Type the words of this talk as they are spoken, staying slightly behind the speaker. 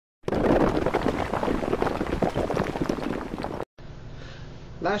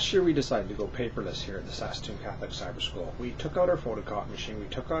Last year we decided to go paperless here at the Saskatoon Catholic Cyber School. We took out our photocopy machine, we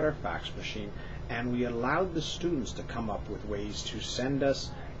took out our fax machine, and we allowed the students to come up with ways to send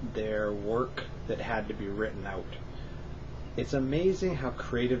us their work that had to be written out. It's amazing how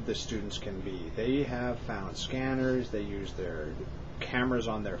creative the students can be. They have found scanners, they use their cameras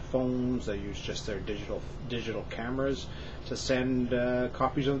on their phones, they use just their digital cameras to send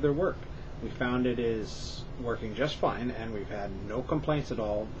copies of their work. We found it is working just fine, and we've had no complaints at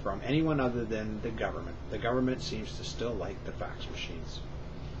all from anyone other than the government. The government seems to still like the fax machines.